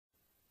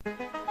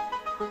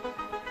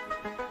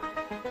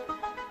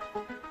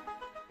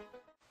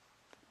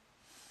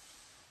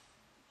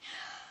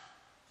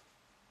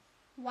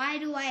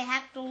do I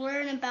have to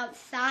learn about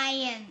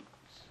science?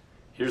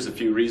 Here's a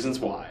few reasons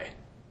why.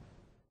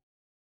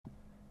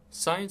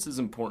 Science is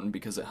important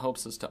because it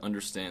helps us to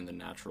understand the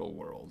natural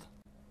world.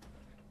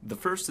 The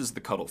first is the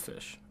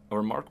cuttlefish, a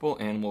remarkable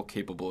animal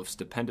capable of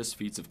stupendous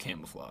feats of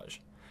camouflage.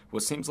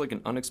 What seems like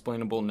an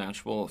unexplainable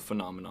natural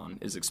phenomenon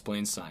is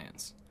explained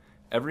science.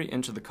 Every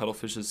inch of the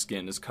cuttlefish's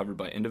skin is covered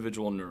by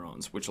individual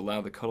neurons, which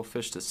allow the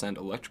cuttlefish to send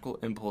electrical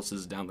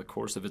impulses down the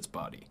course of its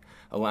body,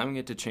 allowing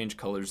it to change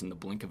colors in the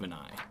blink of an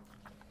eye.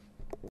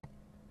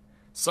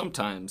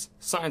 Sometimes,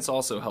 science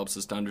also helps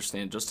us to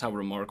understand just how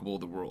remarkable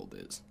the world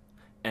is.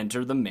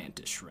 Enter the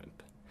mantis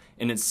shrimp,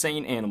 an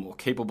insane animal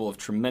capable of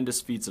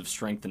tremendous feats of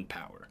strength and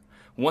power.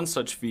 One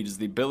such feat is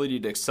the ability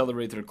to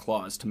accelerate their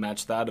claws to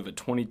match that of a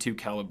 .22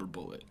 caliber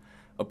bullet.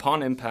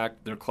 Upon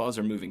impact, their claws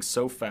are moving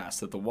so fast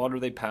that the water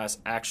they pass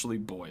actually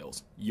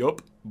boils.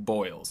 Yup,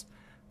 boils.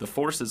 The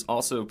force is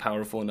also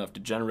powerful enough to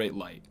generate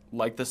light,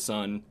 like the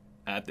sun,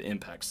 at the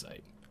impact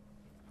site.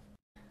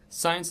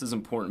 Science is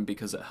important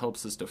because it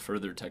helps us to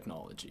further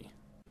technology.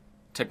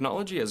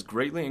 Technology has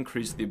greatly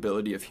increased the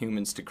ability of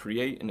humans to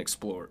create and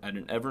explore at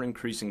an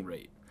ever-increasing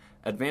rate.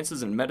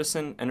 Advances in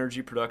medicine,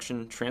 energy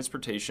production,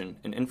 transportation,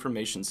 and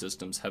information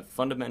systems have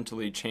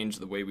fundamentally changed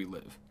the way we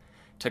live.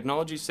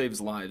 Technology saves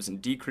lives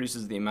and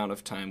decreases the amount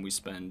of time we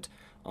spend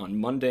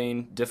on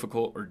mundane,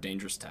 difficult, or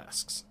dangerous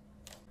tasks.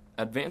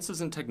 Advances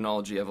in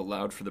technology have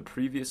allowed for the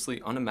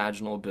previously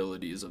unimaginable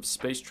abilities of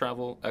space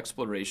travel,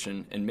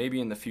 exploration, and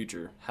maybe in the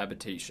future,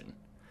 habitation.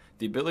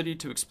 The ability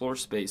to explore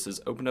space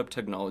has opened up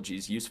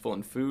technologies useful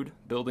in food,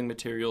 building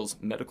materials,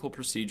 medical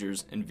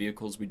procedures, and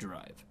vehicles we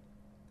drive.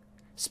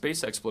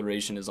 Space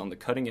exploration is on the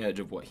cutting edge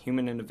of what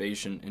human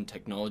innovation and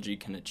technology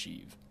can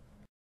achieve.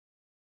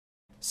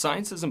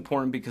 Science is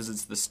important because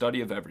it's the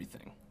study of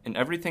everything, and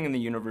everything in the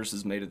universe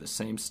is made of the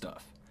same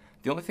stuff.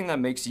 The only thing that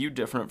makes you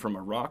different from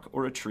a rock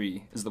or a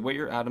tree is the way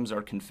your atoms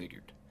are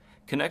configured.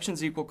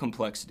 Connections equal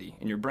complexity,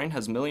 and your brain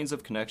has millions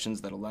of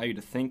connections that allow you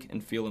to think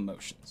and feel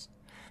emotions.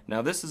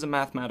 Now this is a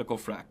mathematical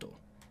fractal.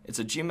 It's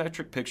a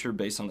geometric picture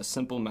based on a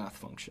simple math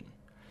function.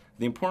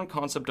 The important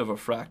concept of a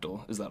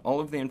fractal is that all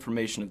of the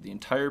information of the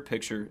entire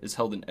picture is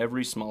held in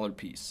every smaller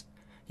piece.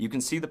 You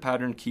can see the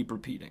pattern keep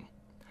repeating.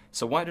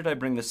 So why did I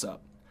bring this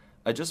up?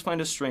 I just find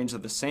it strange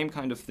that the same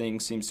kind of thing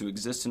seems to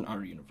exist in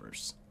our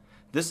universe.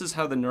 This is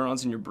how the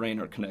neurons in your brain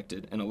are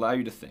connected and allow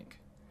you to think.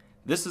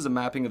 This is a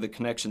mapping of the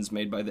connections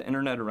made by the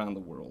internet around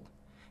the world.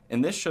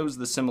 And this shows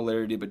the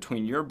similarity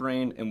between your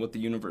brain and what the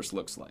universe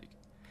looks like.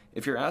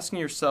 If you're asking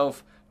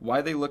yourself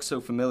why they look so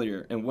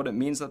familiar and what it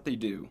means that they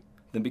do,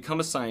 then become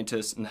a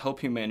scientist and help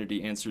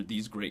humanity answer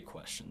these great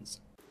questions.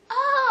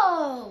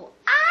 Oh,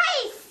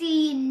 I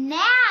see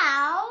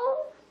now.